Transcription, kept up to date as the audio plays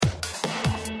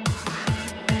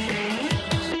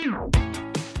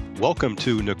Welcome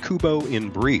to NACUBO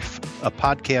in Brief, a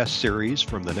podcast series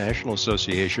from the National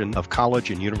Association of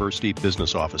College and University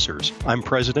Business Officers. I'm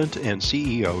President and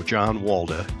CEO John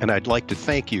Walda, and I'd like to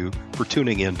thank you for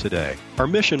tuning in today. Our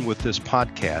mission with this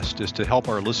podcast is to help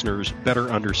our listeners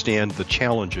better understand the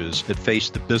challenges that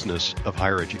face the business of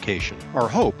higher education. Our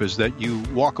hope is that you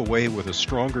walk away with a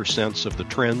stronger sense of the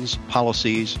trends,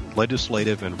 policies,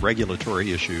 legislative, and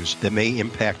regulatory issues that may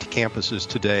impact campuses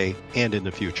today and in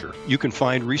the future. You can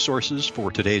find resources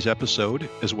for today's episode,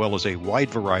 as well as a wide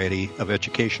variety of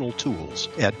educational tools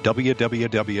at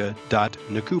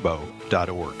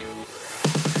www.nacubo.org.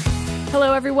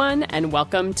 Hello, everyone, and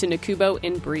welcome to NACUBO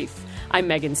in Brief. I'm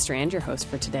Megan Strand, your host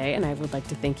for today, and I would like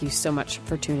to thank you so much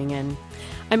for tuning in.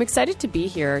 I'm excited to be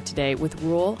here today with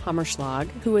Roel Hammerschlag,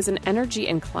 who is an energy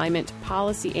and climate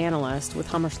policy analyst with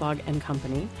Hammerschlag &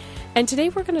 Company. And today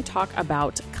we're going to talk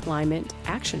about climate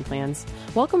action plans.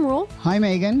 Welcome, Roel. Hi,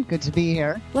 Megan. Good to be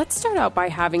here. Let's start out by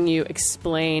having you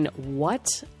explain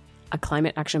what a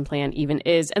climate action plan even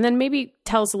is, and then maybe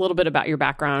tell us a little bit about your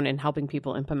background in helping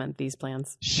people implement these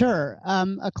plans. Sure.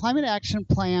 A climate action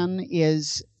plan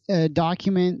is a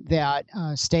document that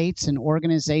states and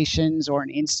organizations or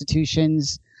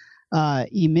institutions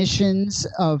emissions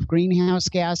of greenhouse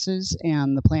gases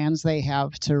and the plans they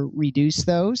have to reduce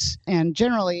those, and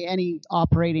generally any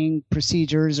operating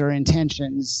procedures or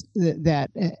intentions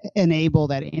that enable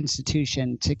that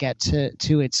institution to get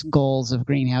to its goals of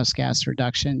greenhouse gas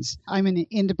reductions. I'm an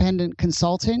independent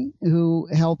consultant who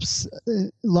helps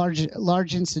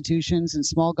large institutions and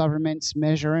small governments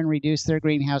measure and reduce their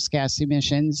greenhouse gas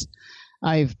emissions.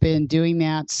 I've been doing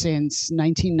that since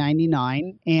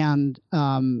 1999 and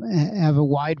have a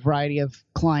wide variety of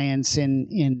clients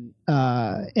in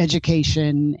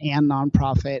education and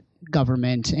nonprofit,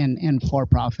 government, and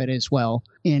for-profit as well.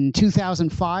 In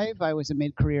 2005, I was a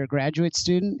mid-career graduate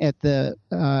student at the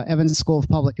Evans School of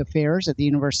Public Affairs at the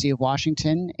University of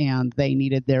Washington, and they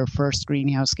needed their first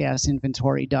greenhouse gas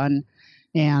inventory done.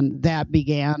 And that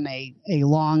began a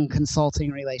long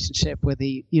consulting relationship with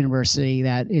the university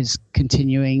that is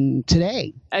continuing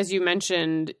today. As you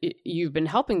mentioned, you've been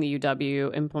helping the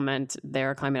UW implement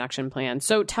their climate action plan.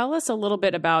 So tell us a little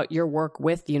bit about your work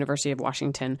with the University of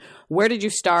Washington. Where did you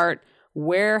start?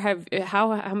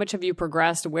 How much have you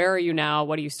progressed? Where are you now?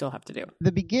 What do you still have to do?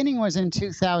 The beginning was in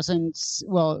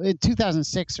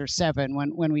 2006 or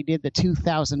 7 when we did the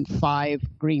 2005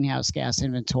 greenhouse gas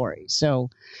inventory. So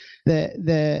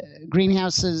the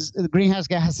greenhouse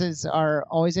gases are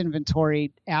always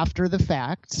inventoried after the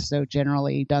fact, so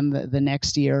generally done the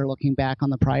next year, looking back on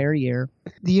the prior year.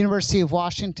 The University of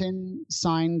Washington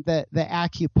signed the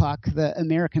ACUPUC, the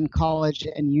American College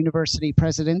and University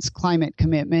President's Climate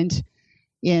Commitment,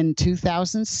 in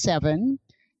 2007.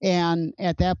 And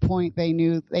at that point, they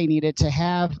knew they needed to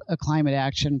have a climate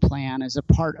action plan as a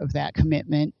part of that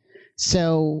commitment.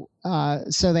 So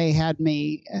they had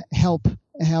me help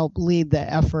lead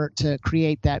the effort to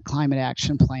create that climate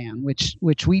action plan,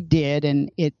 which we did,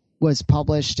 and it was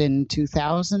published in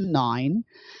 2009.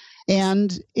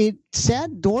 And it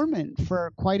sat dormant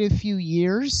for quite a few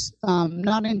years,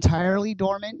 not entirely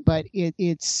dormant, but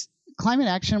it's climate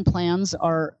action plans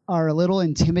are a little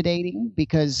intimidating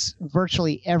because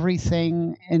virtually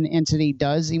everything an entity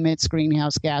does emits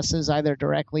greenhouse gases, either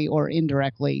directly or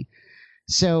indirectly.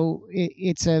 So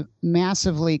it's a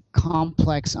massively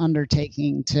complex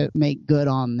undertaking to make good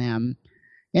on them.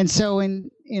 And so in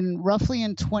roughly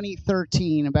in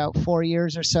 2013, about 4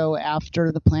 years or so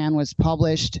after the plan was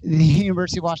published, the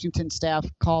University of Washington staff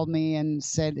called me and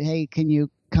said, hey, can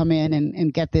you come in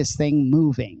and get this thing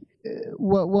moving?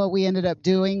 What we ended up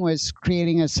doing was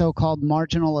creating a so-called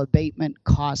marginal abatement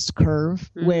cost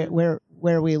curve,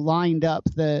 where we lined up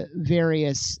the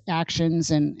various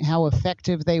actions and how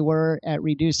effective they were at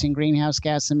reducing greenhouse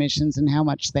gas emissions and how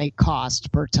much they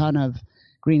cost per ton of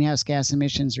greenhouse gas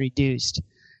emissions reduced.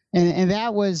 And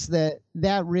that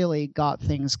really got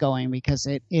things going because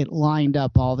it lined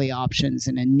up all the options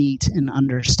in a neat and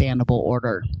understandable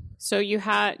order. So you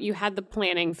had the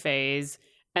planning phase,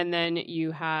 and then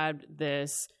you had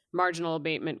this marginal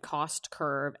abatement cost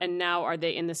curve, and now are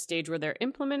they in the stage where they're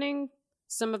implementing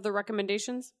some of the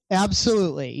recommendations?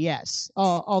 Absolutely, yes.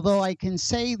 Although I can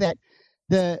say that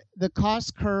the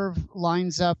cost curve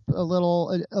lines up a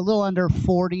little under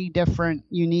 40 different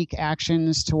unique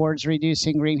actions towards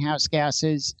reducing greenhouse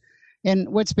gases. And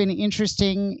what's been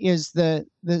interesting is the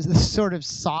sort of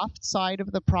soft side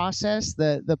of the process,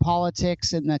 the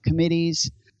politics and the committees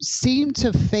seem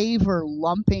to favor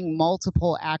lumping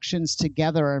multiple actions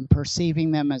together and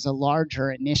perceiving them as a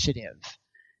larger initiative.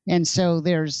 And so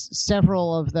there's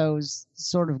several of those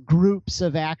sort of groups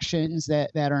of actions that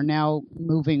are now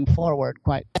moving forward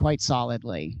quite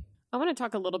solidly. I want to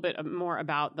talk a little bit more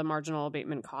about the marginal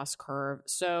abatement cost curve.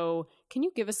 So can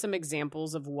you give us some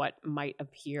examples of what might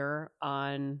appear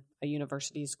on a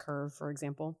university's curve, for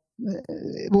example?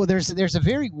 Well, there's a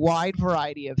very wide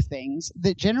variety of things.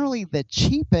 That generally the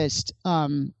cheapest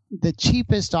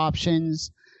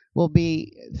options will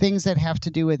be things that have to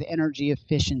do with energy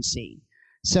efficiency.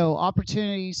 So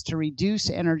opportunities to reduce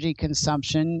energy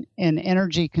consumption, and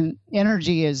energy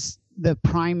is the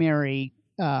primary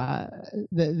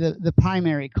the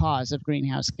primary cause of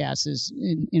greenhouse gases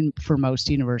for most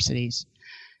universities.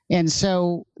 And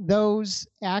so those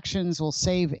actions will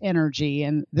save energy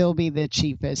and they'll be the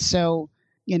cheapest. So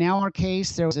in our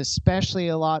case, there was especially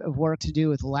a lot of work to do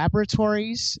with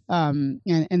laboratories. And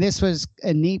this was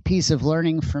a neat piece of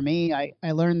learning for me.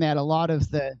 I learned that a lot of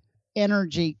the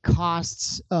energy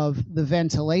costs of the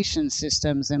ventilation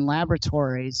systems in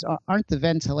laboratories aren't the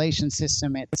ventilation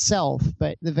system itself,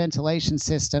 but the ventilation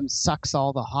system sucks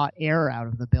all the hot air out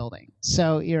of the building.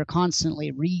 So you're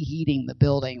constantly reheating the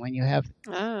building when you have.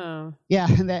 Oh, yeah,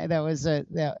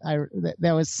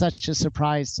 that was such a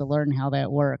surprise to learn how that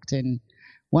worked. And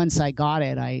once I got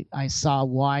it, I saw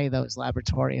why those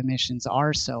laboratory emissions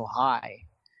are so high.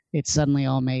 It suddenly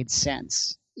all made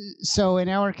sense. So in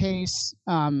our case,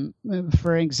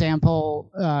 for example,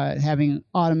 having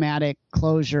automatic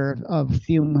closure of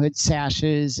fume hood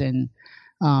sashes and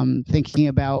thinking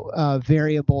about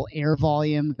variable air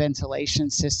volume ventilation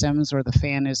systems where the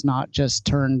fan is not just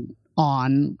turned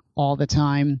on all the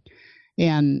time,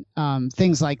 and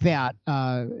things like that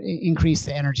increase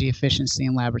the energy efficiency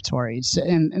in laboratories.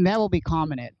 And that will be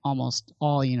common at almost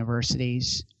all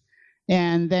universities.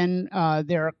 And then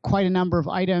there are quite a number of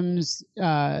items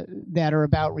that are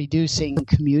about reducing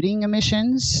commuting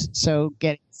emissions. So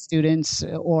getting students,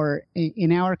 or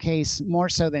in our case, more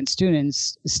so than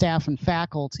students, staff and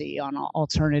faculty on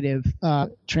alternative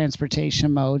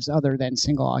transportation modes other than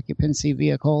single occupancy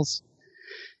vehicles.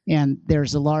 And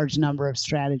there's a large number of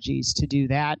strategies to do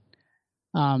that.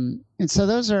 And so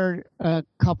those are a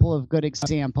couple of good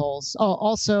examples.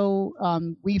 Also,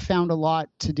 we found a lot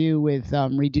to do with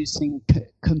reducing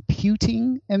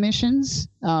computing emissions.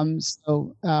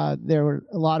 So there were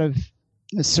a lot of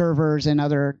servers and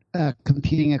other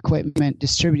computing equipment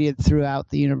distributed throughout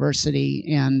the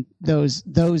university, and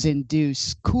those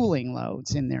induce cooling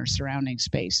loads in their surrounding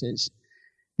spaces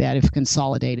that, if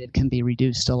consolidated, can be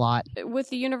reduced a lot. With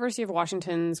the University of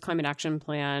Washington's Climate Action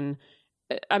Plan,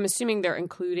 I'm assuming they're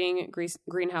including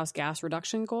greenhouse gas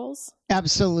reduction goals?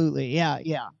 Absolutely. Yeah.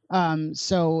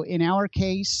 So in our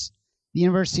case, the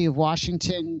University of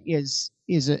Washington is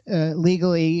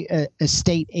legally a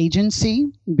state agency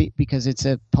because it's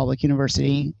a public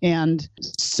university. And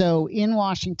so in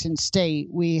Washington state,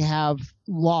 we have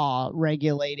law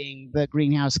regulating the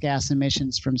greenhouse gas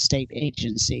emissions from state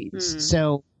agencies.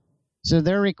 So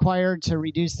they're required to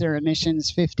reduce their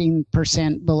emissions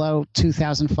 15% below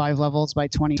 2005 levels by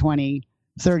 2020,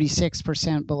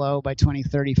 36% below by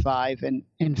 2035, and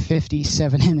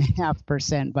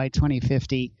 57.5% by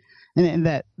 2050. And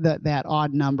that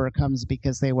odd number comes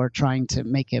because they were trying to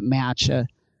make it match a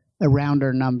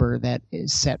rounder number that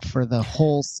is set for the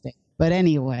whole state. But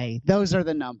anyway, those are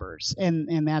the numbers,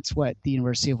 and that's what the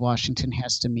University of Washington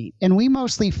has to meet. And we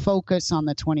mostly focus on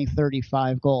the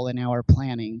 2035 goal in our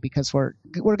planning because we're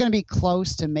going to be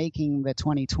close to making the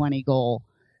 2020 goal,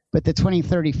 but the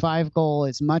 2035 goal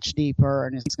is much deeper,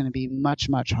 and it's going to be much,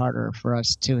 much harder for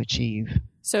us to achieve.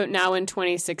 So now in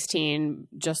 2016,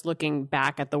 just looking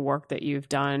back at the work that you've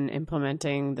done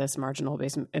implementing this marginal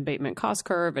abatement cost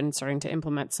curve and starting to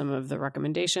implement some of the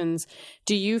recommendations,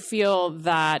 do you feel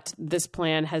that this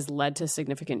plan has led to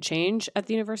significant change at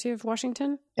the University of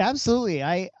Washington? Absolutely.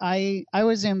 I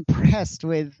was impressed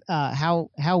with how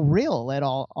real it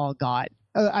all got.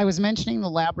 I was mentioning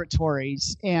the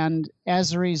laboratories, and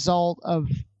as a result of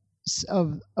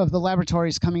the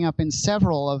laboratories coming up in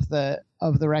several of the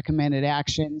recommended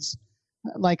actions,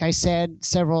 like I said,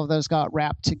 several of those got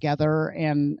wrapped together,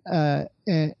 and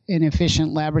an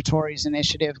efficient laboratories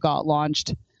initiative got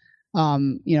launched.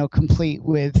 Complete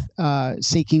with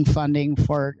seeking funding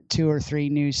for 2 or 3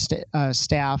 new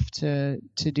staff to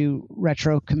do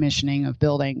retro commissioning of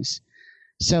buildings.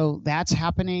 So that's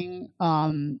happening,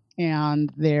 and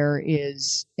there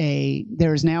is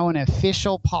now an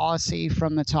official policy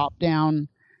from the top down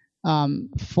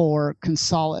for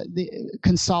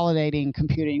consolidating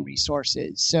computing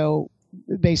resources. So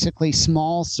basically,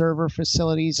 small server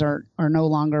facilities are no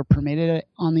longer permitted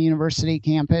on the university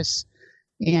campus,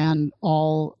 and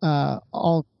all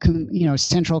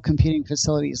central computing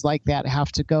facilities like that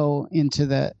have to go into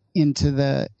the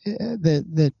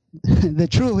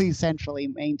truly centrally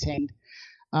maintained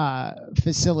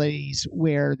facilities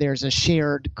where there's a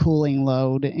shared cooling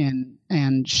load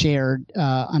and shared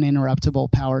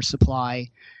uninterruptible power supply,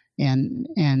 and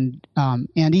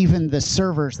even the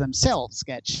servers themselves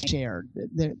get shared.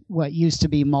 What used to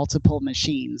be multiple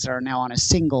machines are now on a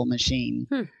single machine.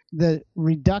 The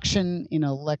reduction in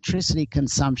electricity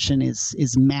consumption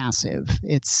is massive.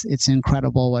 It's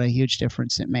incredible what a huge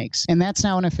difference it makes, and that's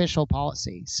now an official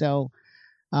policy. So.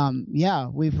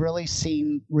 We've really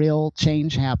seen real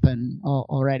change happen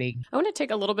already. I want to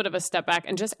take a little bit of a step back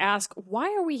and just ask,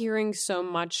 why are we hearing so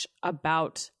much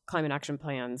about climate action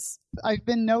plans? I've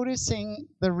been noticing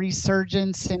the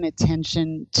resurgence in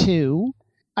attention too.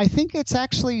 I think it's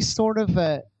actually sort of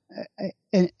a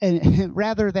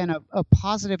rather than a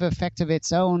positive effect of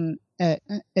its own, a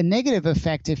negative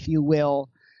effect, if you will,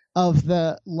 of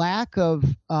the lack of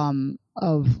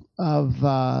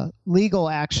legal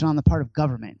action on the part of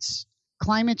governments.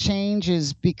 Climate change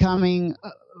is becoming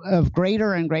of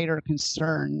greater and greater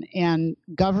concern, and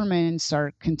governments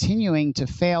are continuing to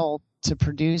fail to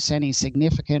produce any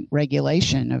significant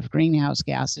regulation of greenhouse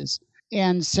gases.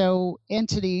 And so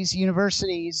entities,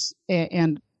 universities,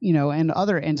 and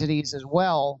other entities as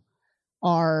well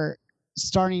are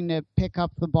starting to pick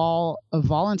up the ball of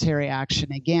voluntary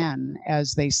action again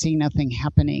as they see nothing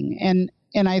happening.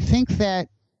 And I think that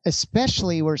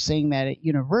especially we're seeing that at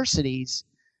universities,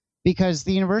 because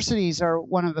the universities are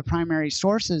one of the primary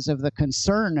sources of the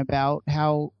concern about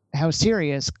how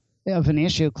serious of an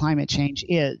issue climate change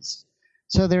is.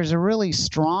 So there's a really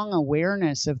strong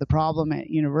awareness of the problem at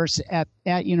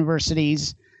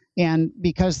universities, and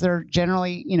because they're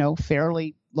generally,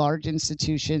 fairly large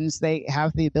institutions, they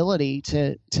have the ability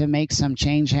to make some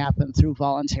change happen through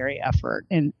voluntary effort.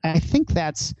 And I think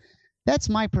that's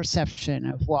my perception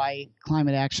of why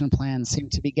climate action plans seem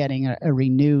to be getting a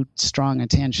renewed strong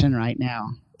attention right now.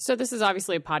 So this is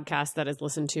obviously a podcast that is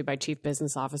listened to by chief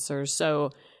business officers.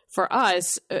 So for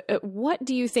us, what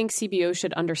do you think CBO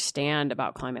should understand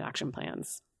about climate action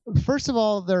plans? First of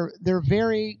all, they're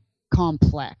very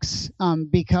complex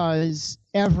because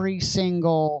every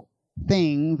single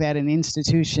thing that an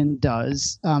institution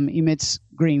does emits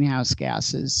greenhouse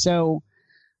gases. So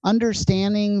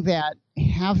understanding that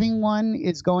having one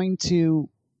is going to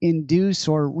induce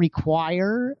or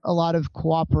require a lot of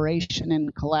cooperation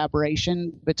and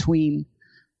collaboration between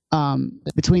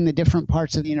the different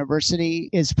parts of the university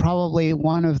is probably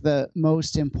one of the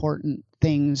most important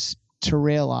things to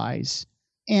realize.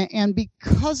 And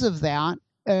because of that,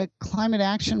 a climate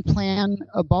action plan,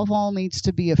 above all, needs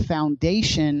to be a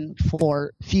foundation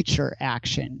for future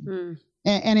action.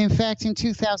 And in fact, in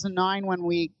 2009, when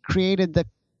we created the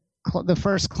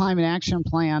first climate action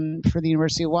plan for the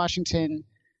University of Washington,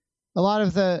 a lot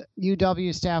of the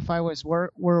UW staff I was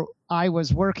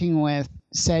working with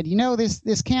said,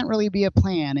 this can't really be a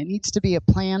plan. It needs to be a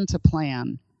plan to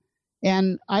plan.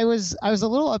 And I was a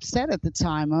little upset at the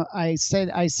time. I said,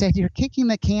 you're kicking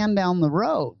the can down the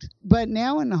road. But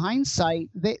now in hindsight,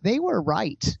 they were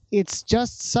right. It's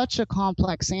just such a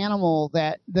complex animal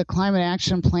that the climate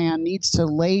action plan needs to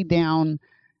lay down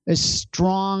a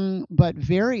strong but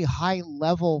very high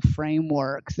level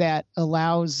framework that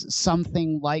allows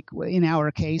something like, in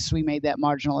our case, we made that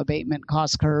marginal abatement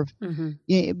cost curve,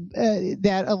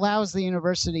 that allows the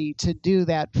university to do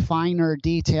that finer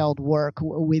detailed work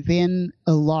within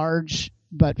a large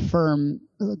but firm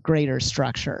greater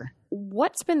structure.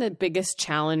 What's been the biggest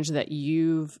challenge that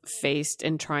you've faced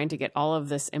in trying to get all of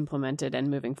this implemented and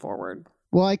moving forward?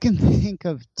 Well, I can think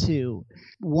of two.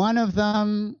 One of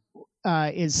them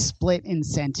is split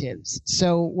incentives.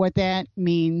 So what that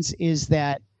means is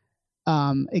that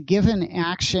a given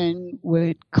action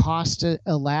would cost a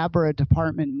lab or a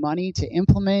department money to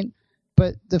implement,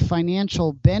 but the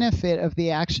financial benefit of the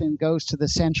action goes to the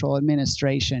central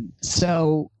administration.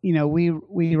 So,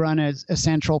 we run a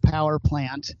central power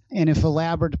plant, and if a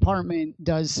lab or department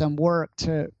does some work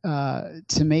to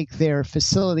make their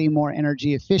facility more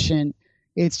energy efficient,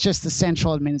 it's just the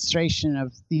central administration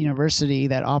of the university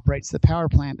that operates the power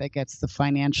plant that gets the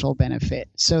financial benefit.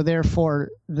 So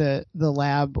therefore, the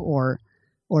lab or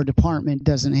department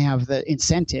doesn't have the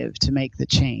incentive to make the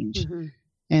change.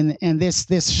 And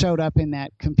this showed up in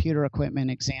that computer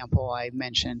equipment example I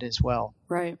mentioned as well.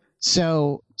 Right.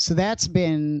 So that's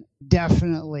been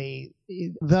definitely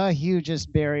the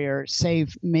hugest barrier,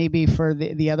 save maybe for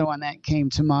the other one that came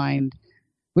to mind,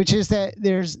 which is that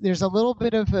there's a little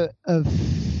bit of a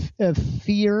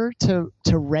fear to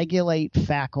regulate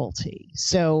faculty.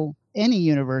 So any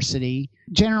university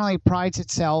generally prides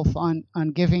itself on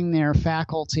giving their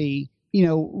faculty,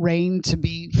 reign to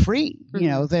be free.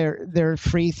 They're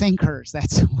free thinkers.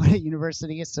 That's what a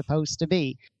university is supposed to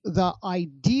be. The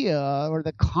idea or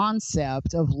the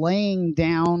concept of laying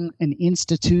down an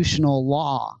institutional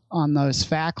law on those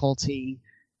faculty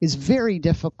is very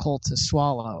difficult to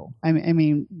swallow. I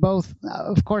mean, both,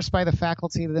 of course, by the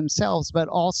faculty themselves, but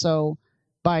also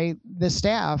by the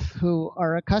staff who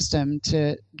are accustomed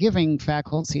to giving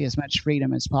faculty as much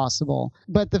freedom as possible.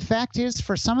 But the fact is,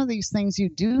 for some of these things, you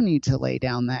do need to lay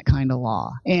down that kind of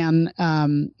law. And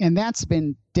that's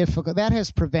been difficult. That has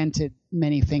prevented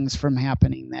many things from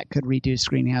happening that could reduce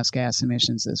greenhouse gas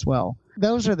emissions as well.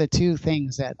 Those are the two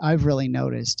things that I've really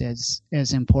noticed as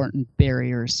important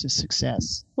barriers to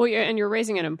success. Well, and you're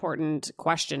raising an important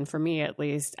question for me, at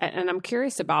least. And I'm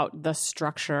curious about the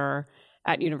structure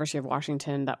at University of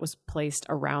Washington that was placed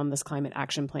around this climate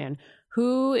action plan.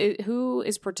 Who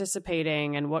is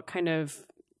participating, and what kind of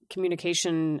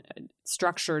communication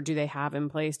structure do they have in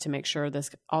place to make sure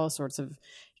this all sorts of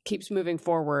keeps moving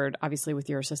forward, obviously with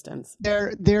your assistance?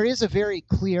 There is a very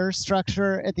clear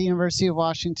structure at the University of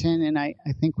Washington, and I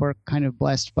think we're kind of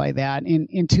blessed by that.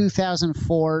 In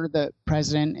 2004, the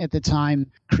president at the time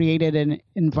created an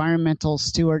environmental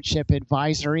stewardship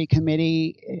advisory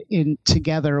committee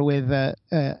together with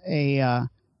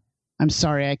I'm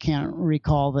sorry, I can't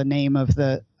recall the name of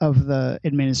the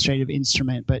administrative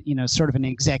instrument, but sort of an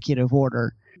executive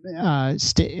order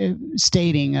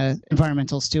stating an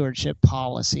environmental stewardship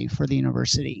policy for the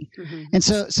university. Mm-hmm. And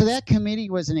so that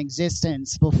committee was in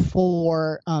existence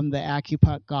before the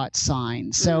AccuPuck got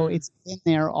signed. So It's been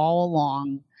there all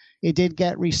along. It did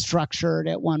get restructured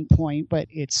at one point, but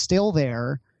it's still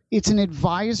there. It's an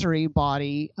advisory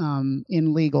body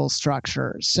in legal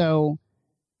structure. So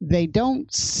they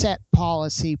don't set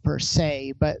policy per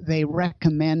se, but they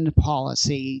recommend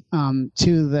policy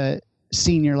to the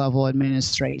senior level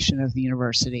administration of the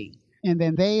university. And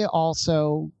then they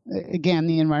also, again,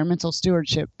 the Environmental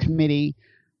Stewardship Committee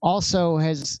also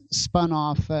has spun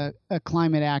off a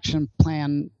climate action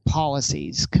plan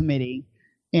policies committee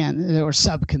or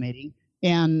subcommittee.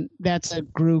 And that's a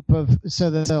group so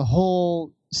the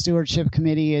whole stewardship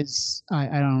committee is, I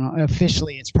don't know,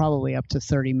 officially it's probably up to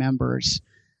 30 members.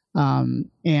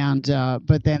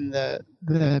 But then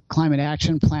the Climate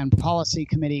Action Plan Policy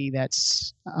Committee,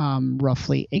 that's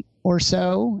roughly 8 or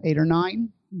 9.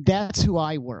 That's who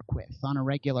I work with on a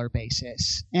regular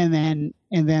basis. And then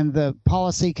the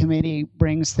Policy Committee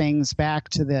brings things back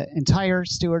to the entire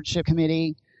Stewardship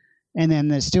Committee. And then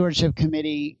the Stewardship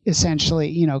Committee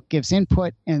essentially, gives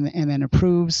input and then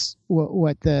approves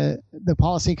what the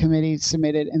Policy Committee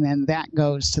submitted. And then that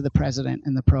goes to the president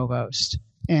and the provost.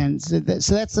 And so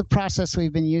that's the process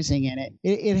we've been using in it.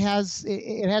 It has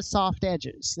soft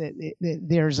edges.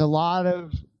 There's a lot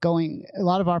of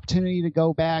opportunity to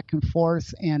go back and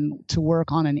forth and to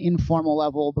work on an informal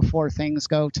level before things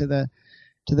go to the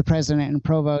president and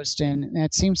provost, and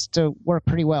that seems to work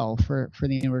pretty well for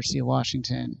the University of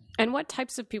Washington. And what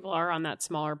types of people are on that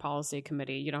smaller policy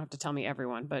committee? You don't have to tell me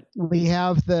everyone, but we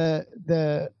have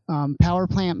the power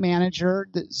plant manager,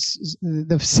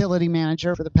 the facility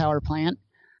manager for the power plant.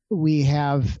 We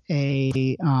have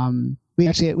we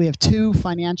have 2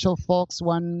 financial folks,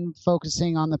 one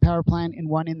focusing on the power plant and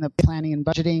one in the planning and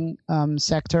budgeting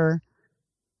sector.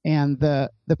 And the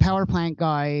power plant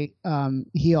guy,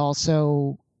 he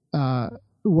also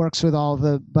works with all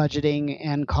the budgeting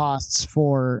and costs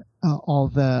for all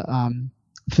the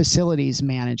facilities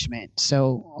management.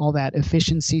 So all that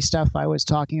efficiency stuff I was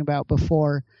talking about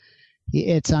before,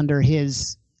 it's under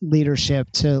his leadership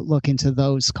to look into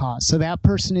those costs. So that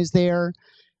person is there.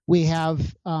 We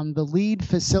have the lead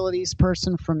facilities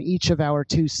person from each of our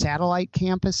 2 satellite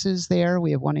campuses there. We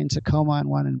have one in Tacoma and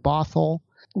one in Bothell.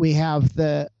 We have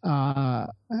a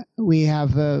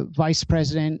vice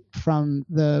president from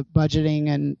the budgeting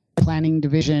and planning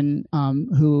division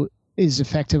who is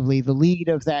effectively the lead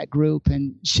of that group,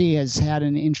 and she has had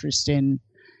an interest in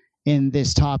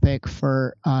this topic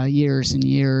for years and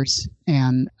years,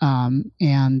 and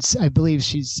I believe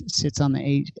she sits on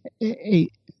the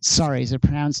is it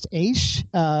pronounced AISH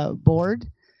board?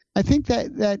 I think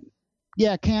that.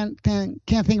 Yeah, can't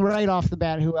think right off the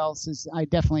bat who else is. I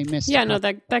definitely missed. Yeah, no,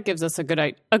 that gives us a good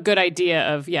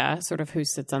idea of sort of who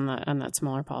sits on that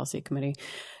smaller policy committee.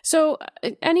 So,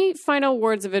 any final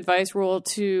words of advice, Roel,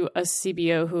 to a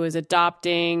CBO who is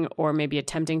adopting or maybe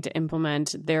attempting to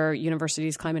implement their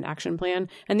university's climate action plan?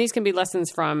 And these can be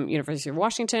lessons from University of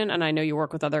Washington, and I know you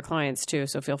work with other clients too.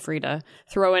 So feel free to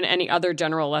throw in any other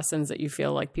general lessons that you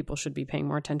feel like people should be paying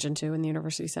more attention to in the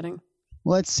university setting.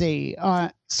 Let's see.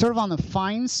 Sort of on the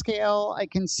fine scale, I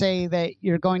can say that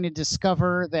you're going to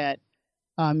discover that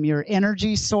your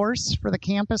energy source for the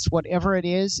campus, whatever it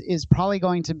is probably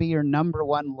going to be your number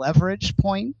one leverage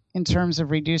point in terms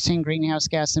of reducing greenhouse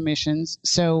gas emissions.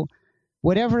 So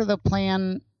whatever the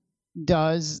plan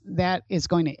does, that is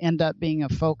going to end up being a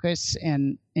focus,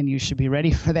 and you should be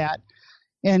ready for that.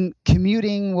 And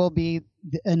commuting will be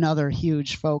another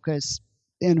huge focus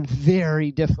and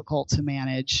very difficult to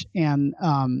manage. And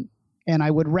I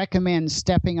would recommend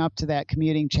stepping up to that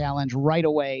commuting challenge right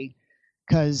away,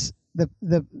 because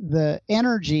the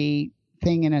energy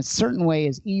thing in a certain way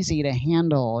is easy to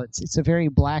handle. It's a very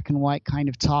black and white kind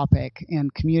of topic,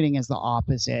 and commuting is the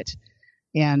opposite.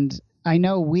 And I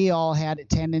know we all had a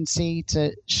tendency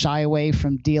to shy away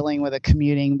from dealing with a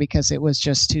commuting because it was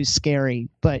just too scary,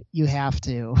 but you have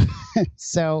to.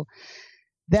 So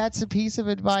that's a piece of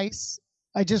advice.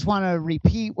 I just want to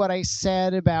repeat what I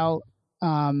said about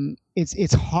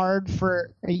it's hard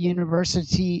for a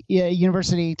university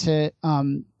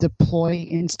to deploy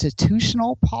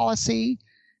institutional policy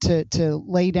to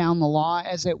lay down the law,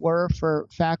 as it were, for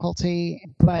faculty,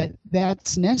 but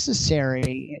that's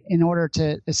necessary in order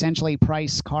to essentially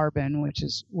price carbon, which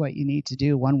is what you need to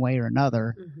do one way or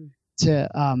another. Mm-hmm.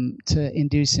 To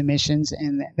induce emissions,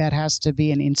 and that has to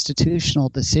be an institutional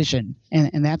decision,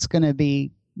 and that's going to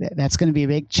be a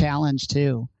big challenge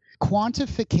too.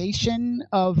 Quantification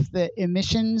of the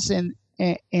emissions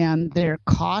and their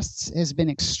costs has been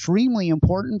extremely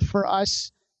important for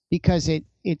us, because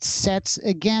it sets,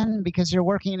 again, because you're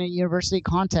working in a university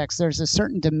context, there's a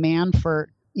certain demand for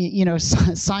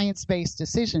science-based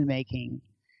decision making.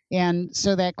 And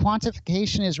so that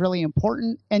quantification is really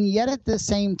important. And yet at the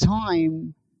same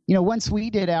time, once we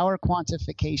did our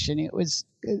quantification, it was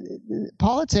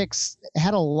politics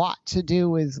had a lot to do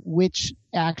with which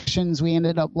actions we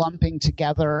ended up lumping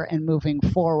together and moving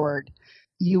forward.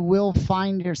 You will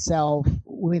find yourself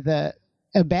with a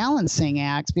balancing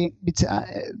act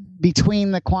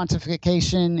between the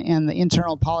quantification and the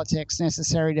internal politics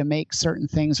necessary to make certain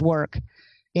things work.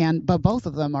 But both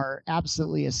of them are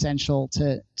absolutely essential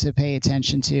to pay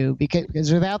attention to,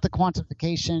 because without the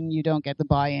quantification, you don't get the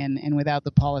buy-in, and without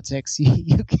the politics,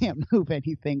 you can't move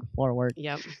anything forward.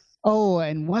 Yep. Oh,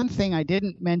 and one thing I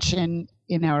didn't mention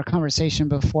in our conversation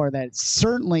before that's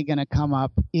certainly going to come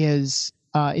up is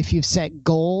if you've set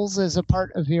goals as a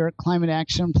part of your climate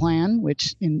action plan,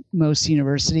 which in most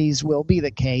universities will be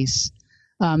the case.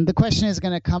 The question is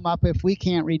going to come up: if we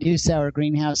can't reduce our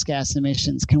greenhouse gas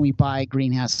emissions, can we buy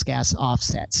greenhouse gas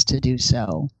offsets to do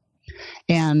so?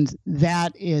 And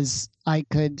that is,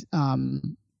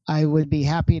 I would be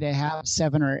happy to have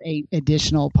 7 or 8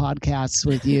 additional podcasts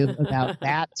with you about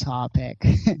that topic.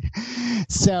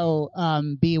 So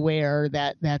beware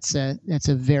that that's a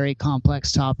very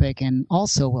complex topic, and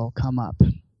also will come up.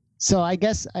 So I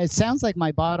guess it sounds like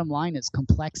my bottom line is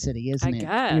complexity, isn't it?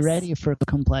 Guess. Be ready for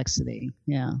complexity.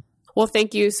 Yeah. Well,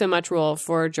 thank you so much, Roel,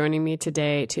 for joining me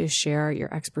today to share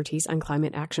your expertise on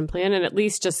Climate Action Plan, and at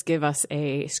least just give us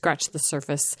a scratch the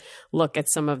surface look at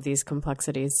some of these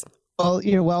complexities. Well,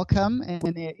 you're welcome.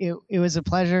 And it was a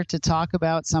pleasure to talk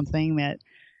about something that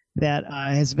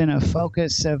has been a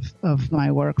focus of my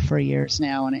work for years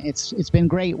now, and it's been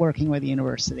great working with the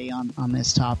university on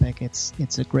this topic.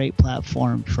 It's a great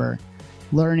platform for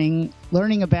learning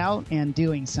about and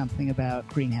doing something about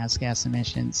greenhouse gas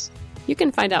emissions. You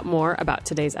can find out more about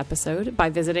today's episode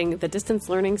by visiting the distance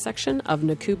learning section of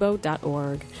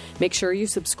nacubo.org. Make sure you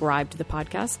subscribe to the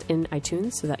podcast in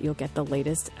iTunes so that you'll get the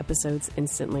latest episodes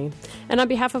instantly. And on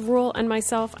behalf of Roel and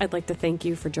myself, I'd like to thank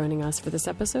you for joining us for this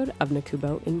episode of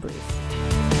NACUBO in Brief.